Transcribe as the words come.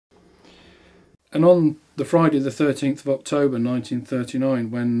And on the Friday the 13th of October 1939,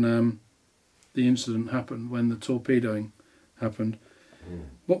 when the incident happened, when the torpedoing happened,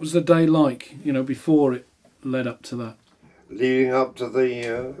 what was the day like, you know, before it led up to that? Leading up to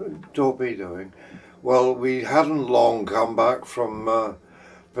the torpedoing? Well, we hadn't long come back from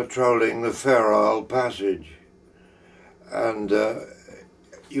patrolling the Fair Isle Passage, and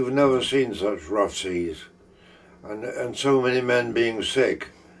you've never seen such rough seas, and so many men being sick,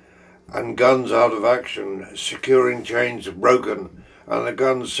 and guns out of action, securing chains broken, and the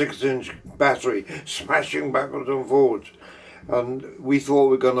gun's 6-inch battery smashing backwards and forwards, and we thought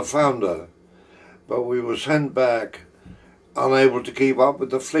we were going to founder, but we were sent back unable to keep up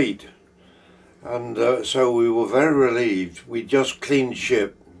with the fleet, and so we were very relieved. We just cleaned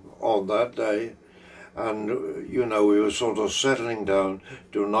ship on that day, and you know, we were sort of settling down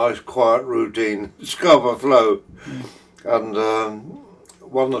to a nice quiet routine, scupper flow, and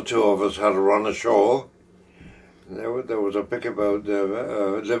one or two of us had a run ashore. There was a picket boat,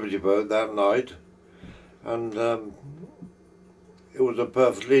 Liberty boat that night, and it was a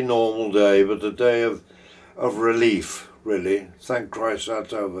perfectly normal day, but a day of relief, really. Thank Christ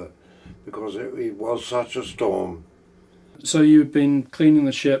that's over, because it was such a storm. So you've been cleaning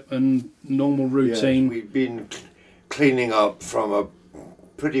the ship and normal routine? Yes, we'd been cleaning up from a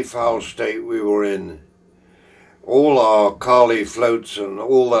pretty foul state we were in. All our Carly floats and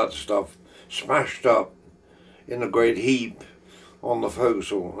all that stuff smashed up in a great heap on the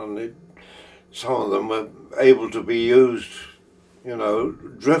forecastle, and some of them were able to be used, you know,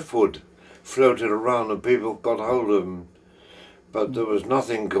 driftwood floated around and people got hold of them, but there was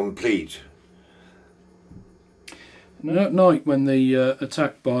nothing complete. And at night, when the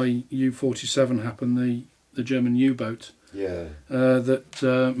attack by U-47 happened, the German U-boat,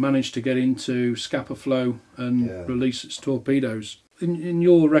 that managed to get into Scapa Flow and release its torpedoes. In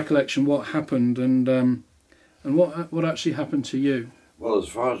your recollection, what happened, and what actually happened to you? Well, as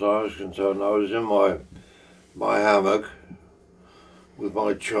far as I was concerned, I was in my hammock with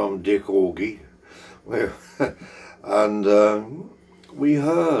my chum Dick Augie, and we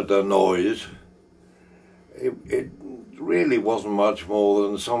heard a noise. It really wasn't much more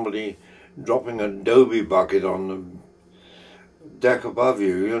than somebody dropping a adobe bucket on the deck above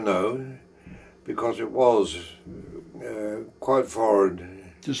you, you know, because it was quite forward.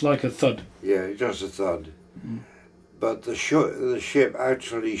 Just like a thud? Yeah, just a thud. But the ship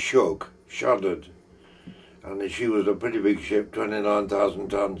actually shuddered, and she was a pretty big ship, 29,000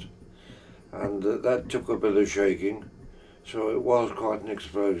 tons, and that took a bit of shaking, so it was quite an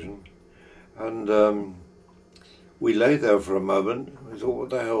explosion. And we lay there for a moment. We thought, what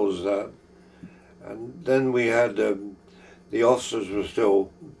the hell is that? And then we had the officers were still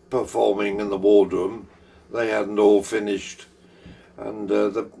performing in the wardroom. They hadn't all finished, and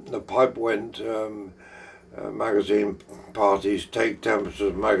the pipe went. Magazine parties take temperature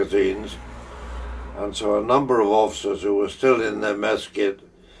of magazines, and so a number of officers who were still in their mess kit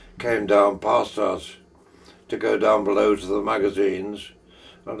came down past us to go down below to the magazines,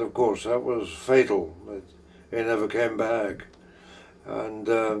 and of course that was fatal. They never came back, and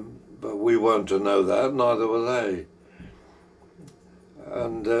but we weren't to know that, neither were they.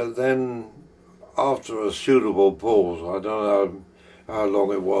 And then after a suitable pause, I don't know how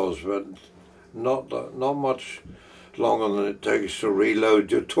long it was, but not much longer than it takes to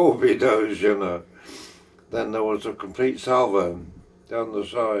reload your torpedoes, you know. Then there was a complete salvo down the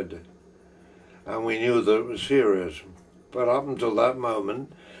side, and we knew that it was serious. But up until that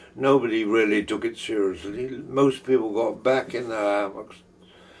moment, nobody really took it seriously. Most people got back in their hammocks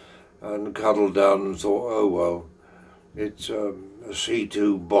and cuddled down and thought, oh well, it's a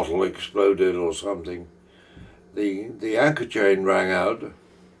C2 bottle exploded or something. The anchor chain rang out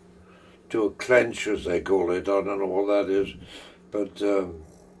to a clench, as they call it. I don't know what that is, but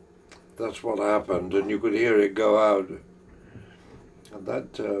that's what happened, and you could hear it go out. And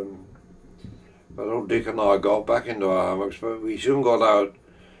that, but old Dick and I got back into our hammocks, but we soon got out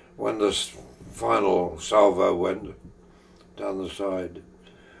when the final salvo went down the side.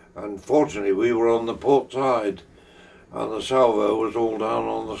 And fortunately, we were on the port side, and the salvo was all down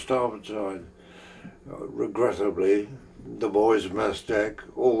on the starboard side. Regrettably, the boys' mess deck,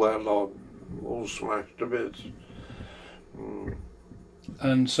 all that lot, all smashed to bits.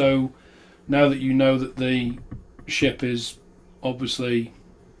 And so, now that you know that the ship is obviously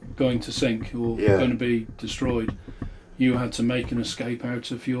going to sink or going to be destroyed, you had to make an escape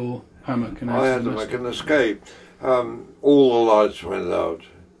out of your hammock. And I had to make an escape. All the lights went out,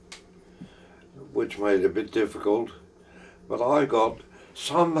 which made it a bit difficult. But I got,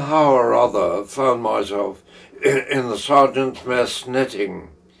 somehow or other, found myself in the sergeant's mess netting.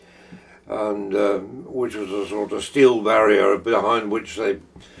 and which was a sort of steel barrier behind which they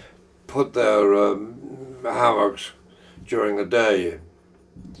put their hammocks during the day.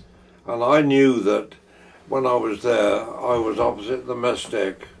 And I knew that when I was there, I was opposite the mess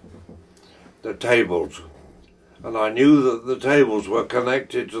deck, the tables, and I knew that the tables were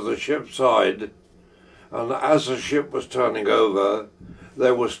connected to the ship's side, and as the ship was turning over,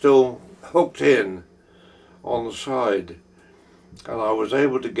 they were still hooked in on the side, and I was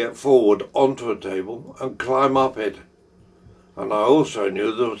able to get forward onto a table and climb up it. And I also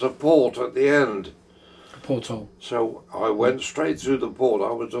knew there was a port at the end. A porthole. So I went straight through the port.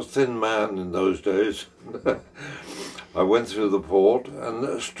 I was a thin man in those days. I went through the port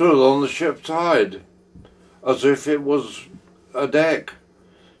and stood on the ship's side as if it was a deck.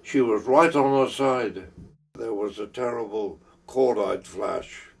 She was right on her side. There was a terrible cordite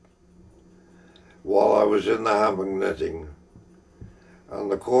flash while I was in the hammock netting,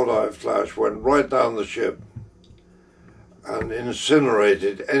 and the cordite flash went right down the ship and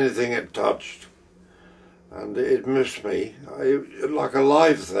incinerated anything it touched, and it missed me. Like a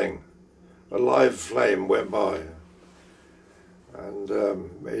live thing, a live flame went by, and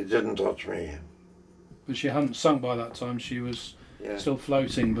it didn't touch me. But she hadn't sunk by that time. She was still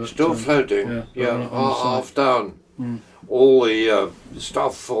floating, but still floating. On half down. All the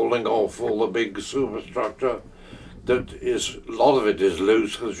stuff falling off, all the big superstructure. That is, a lot of it is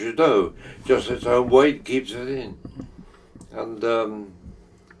loose, as you know. Just its own weight keeps it in. And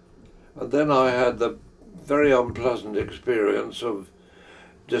then I had the very unpleasant experience of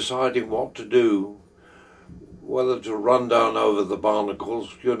deciding what to do, whether to run down over the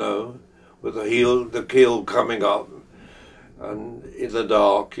barnacles, you know, with the keel coming up, and in the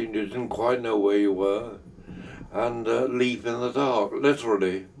dark, and you didn't quite know where you were, and leap in the dark,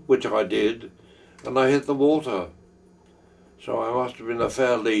 literally, which I did, and I hit the water. So I must have been a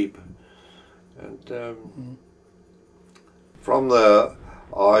fair leap. And from there,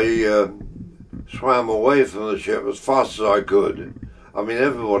 I swam away from the ship as fast as I could. I mean,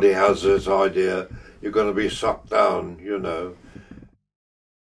 everybody has this idea you're going to be sucked down, you know.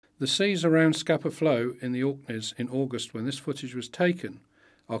 The seas around Scapa Flow in the Orkneys in August when this footage was taken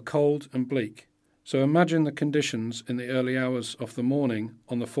are cold and bleak. So imagine the conditions in the early hours of the morning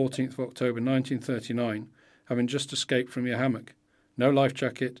on the 14th of October 1939, having just escaped from your hammock. No life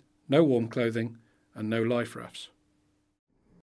jacket, no warm clothing, and no life rafts.